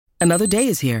Another day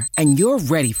is here, and you're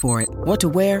ready for it. What to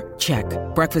wear? Check.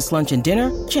 Breakfast, lunch, and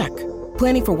dinner? Check.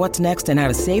 Planning for what's next and how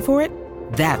to save for it?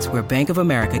 That's where Bank of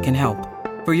America can help.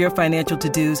 For your financial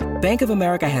to-dos, Bank of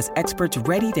America has experts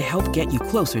ready to help get you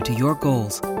closer to your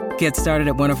goals. Get started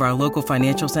at one of our local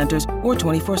financial centers or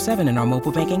 24/7 in our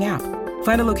mobile banking app.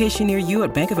 Find a location near you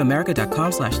at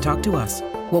bankofamerica.com/talktous.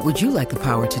 What would you like the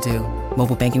power to do?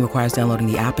 Mobile banking requires downloading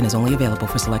the app and is only available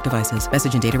for select devices.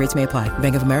 Message and data rates may apply.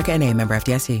 Bank of America N.A., member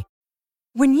FDIC.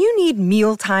 When you need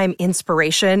mealtime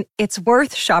inspiration, it's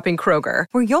worth shopping Kroger,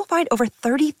 where you'll find over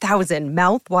 30,000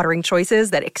 mouth-watering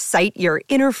choices that excite your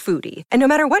inner foodie. And no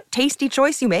matter what tasty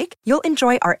choice you make, you'll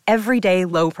enjoy our everyday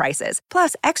low prices,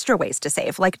 plus extra ways to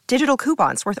save, like digital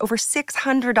coupons worth over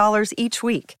 $600 each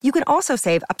week. You can also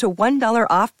save up to $1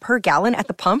 off per gallon at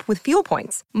the pump with fuel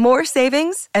points. More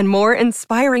savings and more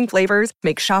inspiring flavors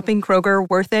make shopping Kroger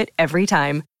worth it every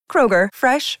time. Kroger,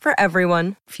 fresh for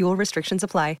everyone. Fuel restrictions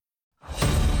apply.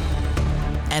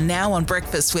 And now on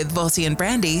Breakfast with Vossi and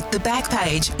Brandy, The Back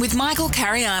Page with Michael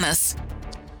Carayannis.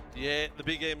 Yeah, the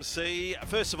big MC.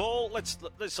 First of all, let's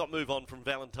not move on from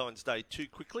Valentine's Day too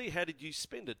quickly. How did you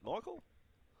spend it, Michael?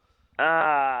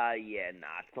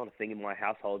 It's not a thing in my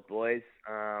household, boys.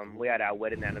 We had our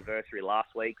wedding anniversary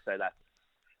last week, so that's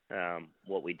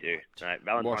what we do. No,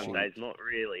 Valentine's Day is not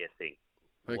really a thing.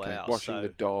 Okay, Wow, washing the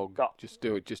dog, just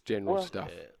do it, just general stuff.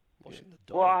 Yeah, washing the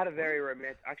dog. Well, I had a very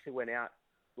romantic. Actually, went out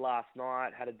last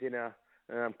night, had a dinner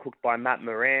cooked by Matt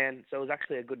Moran, so it was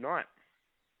actually a good night.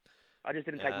 I just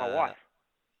didn't take my wife.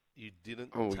 You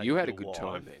didn't. Oh, take you had a your good wife.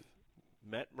 time then.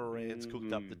 Matt Moran's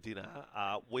cooked up the dinner.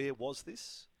 Where was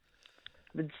this?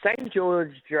 The St.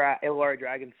 George Illawarra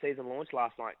Dragons season launched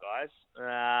last night, guys,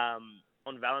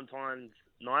 on Valentine's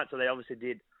night, so they obviously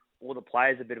did all the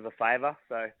players a bit of a favour,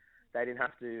 so they didn't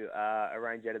have to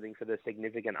arrange anything for the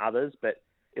significant others, but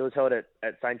it was held at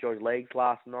St. George Leagues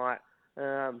last night.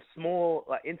 Small,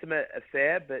 intimate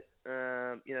affair, but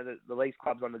the Leagues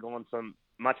Club's undergone some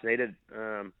much needed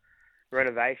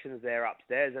renovations there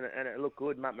upstairs, and it looked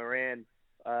good. Matt Moran,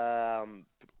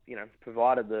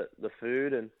 provided the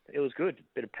food, and it was good.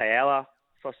 Bit of paella,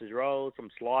 sausage rolls, some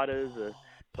sliders,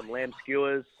 some lamb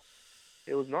skewers.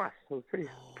 It was nice. It was pretty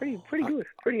good.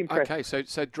 Pretty impressive. Okay,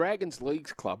 so Dragons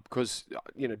Leagues Club, because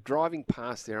driving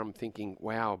past there, I'm thinking,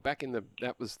 wow, back in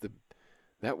that was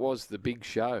the big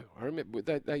show. I remember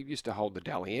they used to hold the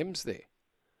Dally M's there.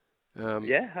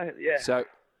 Yeah. So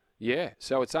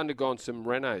it's undergone some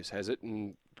renos, has it,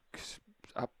 and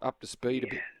up to speed a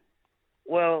bit.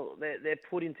 Well, they're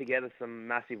putting together some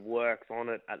massive works on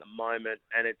it at the moment,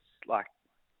 and it's like,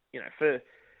 for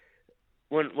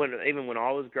when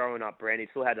I was growing up, Brandy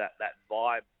still had that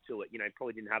vibe to it.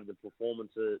 Probably didn't have the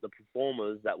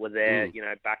performers that were there,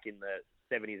 back in the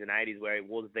 70s and 80s, where it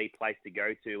was the place to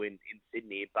go to in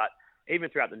Sydney. But even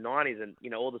throughout the 90s and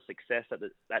all the success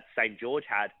that St. George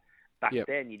had back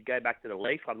then, you'd go back to the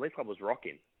League Club. The League Club was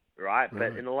rocking, right?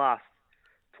 But in the last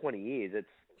 20 years, it's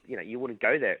you wouldn't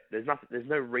go there. There's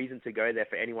no reason to go there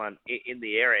for anyone in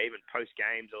the area, even post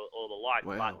games or the like.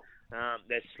 Wow. But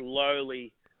they're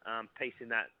slowly piecing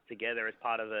that together as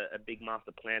part of a big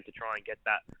master plan to try and get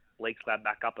that League Club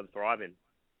back up and thriving.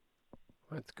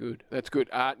 That's good.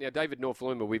 Now, David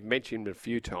Norfoluma, we've mentioned him a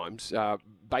few times.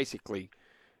 Basically,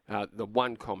 the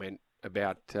one comment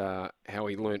about how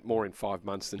he learnt more in 5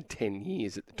 months than 10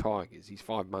 years at the Tigers. His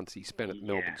 5 months he spent at the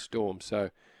Melbourne Storm. So,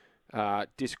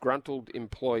 disgruntled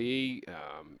employee,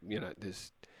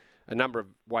 there's a number of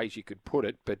ways you could put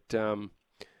it, but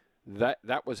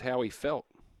that was how he felt.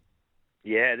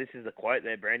 Yeah, this is the quote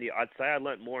there, Brandy. I'd say I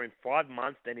learnt more in 5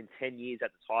 months than in 10 years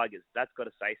at the Tigers. That's got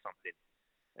to say something.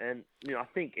 And, I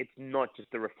think it's not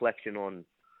just a reflection on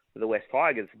the West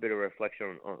Tigers, it's a bit of a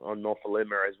reflection on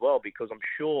Norfoluma as well, because I'm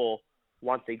sure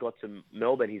once he got to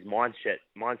Melbourne, his mindset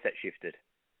shifted,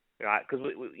 right? Because,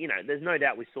 there's no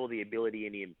doubt we saw the ability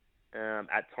in him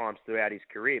at times throughout his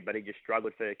career, but he just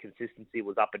struggled for consistency,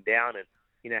 was up and down,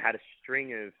 and, had a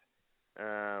string of,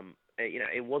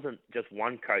 it wasn't just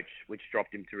one coach which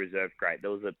dropped him to reserve grade.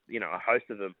 There was a host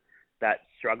of them that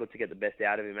struggled to get the best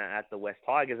out of him at the West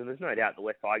Tigers. And there's no doubt the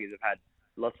West Tigers have had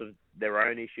lots of their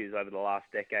own issues over the last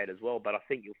decade as well. But I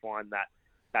think you'll find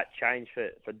that change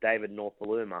for David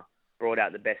Norfoluma brought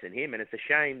out the best in him. And it's a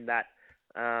shame that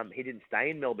he didn't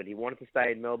stay in Melbourne. He wanted to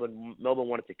stay in Melbourne. Melbourne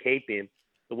wanted to keep him.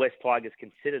 The West Tigers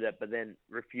considered it, but then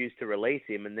refused to release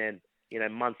him. And then,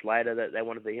 months later, that they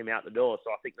wanted him out the door. So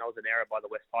I think that was an error by the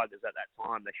West Tigers at that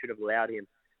time. They should have allowed him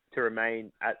to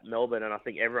remain at Melbourne, and I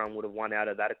think everyone would have won out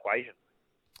of that equation.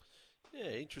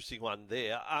 Yeah, interesting one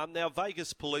there. Now,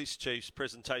 Vegas Police Chief's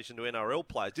presentation to NRL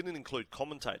players didn't include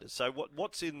commentators. So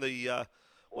what's in the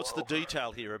What's the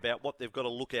detail here about what they've got to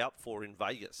look out for in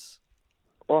Vegas?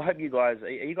 Well, I hope you guys... Are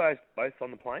you guys both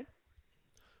on the plane?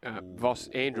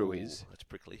 Andrew is. That's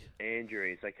prickly. Andrew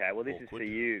is. Okay, well, this Awkward. is for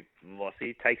you,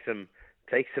 Vossi. Take some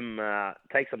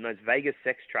notes. Vegas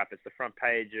sex trap. It's the front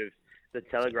page of the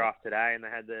Telegraph today, and they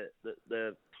had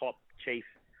the top chief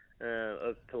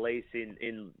of police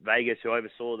in Vegas who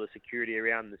oversaw the security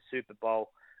around the Super Bowl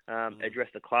address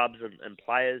the clubs and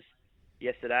players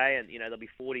yesterday, and there'll be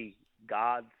 40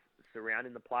 guards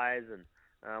surrounding the players,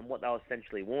 and what they'll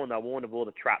essentially warn, they'll warn of all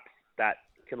the traps that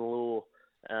can lure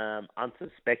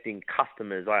unsuspecting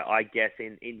customers, I guess,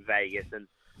 in Vegas, and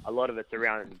a lot of it's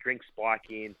around drink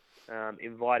spiking,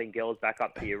 inviting girls back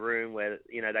up to your room where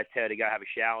they tell you to go have a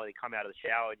shower, and you come out of the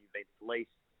shower and you've been policed,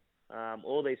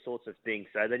 all these sorts of things.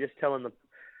 So they're just telling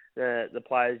the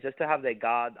players just to have their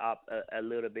guard up a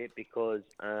little bit because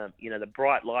the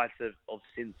bright lights of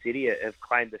Sin City have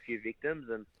claimed a few victims,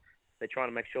 and they're trying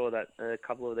to make sure that a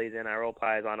couple of these NRL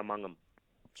players aren't among them.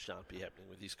 Shan't be happening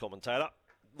with this commentator.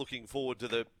 Looking forward to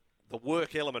the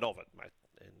work element of it, mate.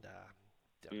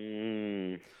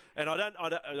 And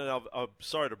I'm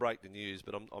sorry to break the news,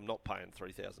 but I'm not paying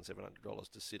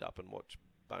 $3,700 to sit up and watch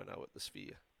Bono at the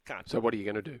Sphere. Can't. So what are you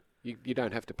going to do? You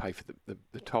don't have to pay for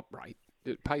the top rate.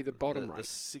 Pay the bottom rate. The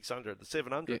 600, the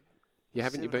 700. Yeah.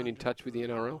 Haven't you been in touch with the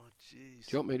NRL? Oh, do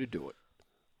you want me to do it?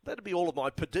 That'd be all of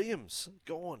my per diems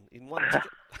gone in one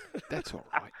ticket. That's all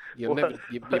right. You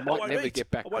might never get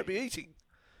back. I won't be eating.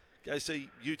 Go see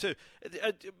U2.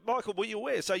 Michael, were you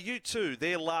aware? So U2,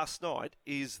 their last night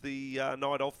is the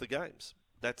night off the games.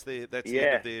 That's the end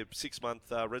of their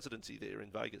 6-month residency there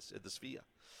in Vegas at the Sphere.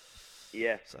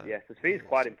 Yes, yes. The Sphere's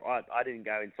quite impressive. I didn't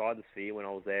go inside the Sphere when I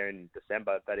was there in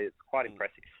December, but it's quite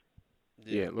impressive.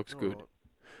 Yeah, it looks good.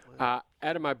 Right.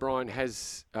 Adam O'Brien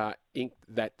has inked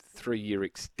that 3-year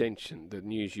extension, the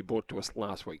news you brought to us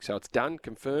last week. So it's done,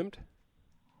 confirmed?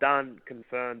 Done,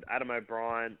 confirmed. Adam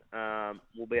O'Brien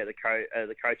will be the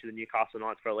coach of the Newcastle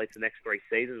Knights for at least the next 3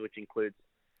 seasons, which includes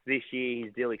this year.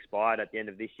 His deal expired at the end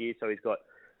of this year, so he's got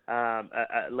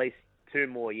at least 2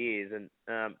 more years. And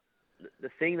the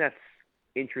thing that's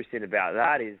interesting about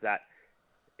that is that,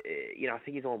 I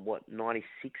think he's on,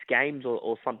 96 games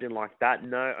or something like that.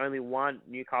 No, only one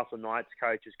Newcastle Knights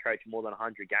coach has coached more than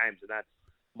 100 games, and that's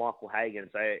Michael Hagan.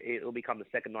 So he'll become the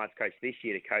second Knights coach this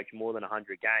year to coach more than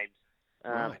 100 games.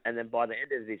 Right. And then by the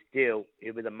end of this deal,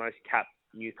 he'll be the most capped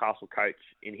Newcastle coach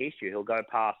in history. He'll go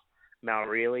past Mal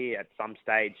Reilly at some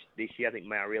stage this year. I think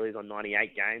Mal Reilly's on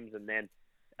 98 games. And then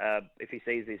if he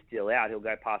sees this deal out, he'll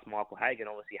go past Michael Hagan.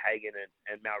 Obviously, Hagan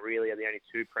and Mal Reilly are the only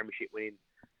 2 premiership-winning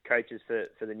coaches for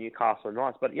the Newcastle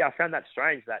Knights. But, yeah, I found that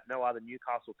strange that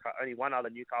only one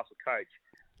other Newcastle coach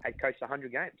had coached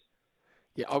 100 games.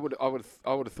 Yeah, I would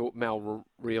have thought Mal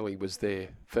Reilly was there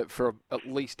for at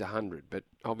least 100, but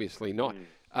obviously not.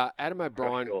 Adam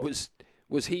O'Brien,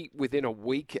 was he within a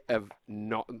week of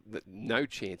no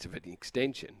chance of an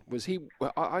extension? Was he?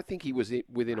 Well, I think he was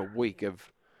within a week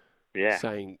of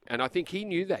saying, and I think he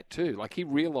knew that too. Like he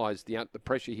realised the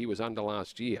pressure he was under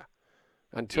last year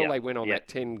until they went on that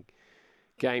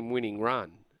 10-game winning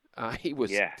run. He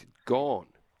was gone.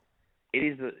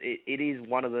 It is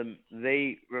one of the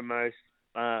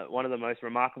most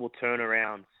remarkable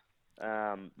turnarounds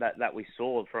that we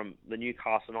saw from the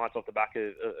Newcastle Knights off the back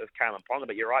of Kalen Ponga.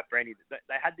 But you're right, Brandy.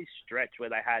 They had this stretch where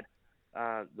they had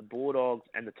the Bulldogs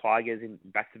and the Tigers in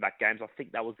back-to-back games. I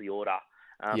think that was the order,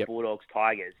 Bulldogs,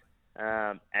 Tigers.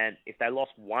 And if they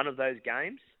lost one of those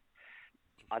games,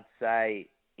 I'd say,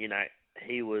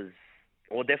 he was,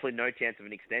 or definitely no chance of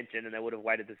an extension, and they would have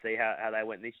waited to see how they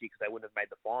went this year because they wouldn't have made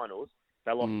the finals.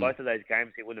 They lost both of those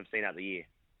games, he wouldn't have seen out the year.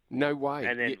 No way.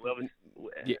 And then,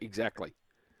 exactly.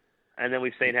 And then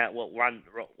we've seen what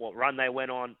run they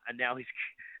went on, and now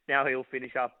he'll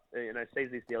finish up.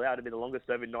 Sees this deal out to be the longest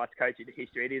serving Knights coach in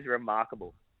history. It is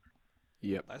remarkable.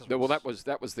 Yeah. Well, that was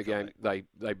the game they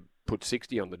put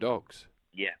 60 on the Dogs.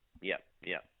 Yeah.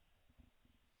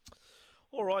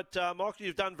 All right, Michael,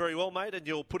 you've done very well, mate, and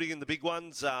you're putting in the big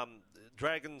ones.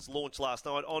 Dragons launched last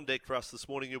night, on deck for us this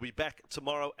morning. You'll be back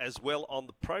tomorrow as well on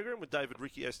the program with David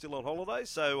Riccio still on holiday.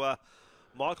 So,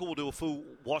 Michael will do a full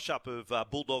wash-up of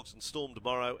Bulldogs and Storm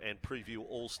tomorrow and preview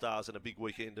All-Stars and a big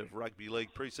weekend of Rugby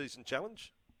League pre-season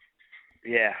challenge.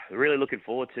 Yeah, really looking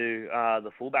forward to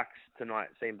the fullbacks tonight,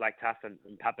 seeing Blake Taff and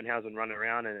Pappenhausen run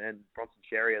around and Bronson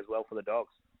Cherry as well for the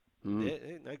Dogs.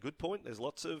 Yeah, no, good point. There's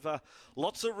lots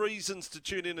of reasons to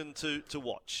tune in and to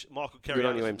watch. Michael Good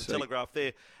on you, Carayannis from MC. the Telegraph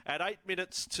there. At 8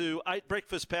 minutes to 8,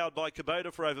 breakfast powered by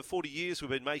Kubota. For over 40 years, we've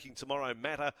been making tomorrow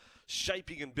matter,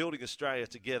 shaping and building Australia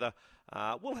together.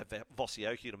 We'll have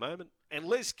Vosioki in a moment. And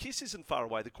Les Kiss isn't far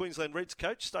away, the Queensland Reds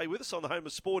coach. Stay with us on the home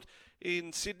of sport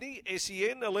in Sydney,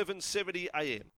 SEN 1170 AM.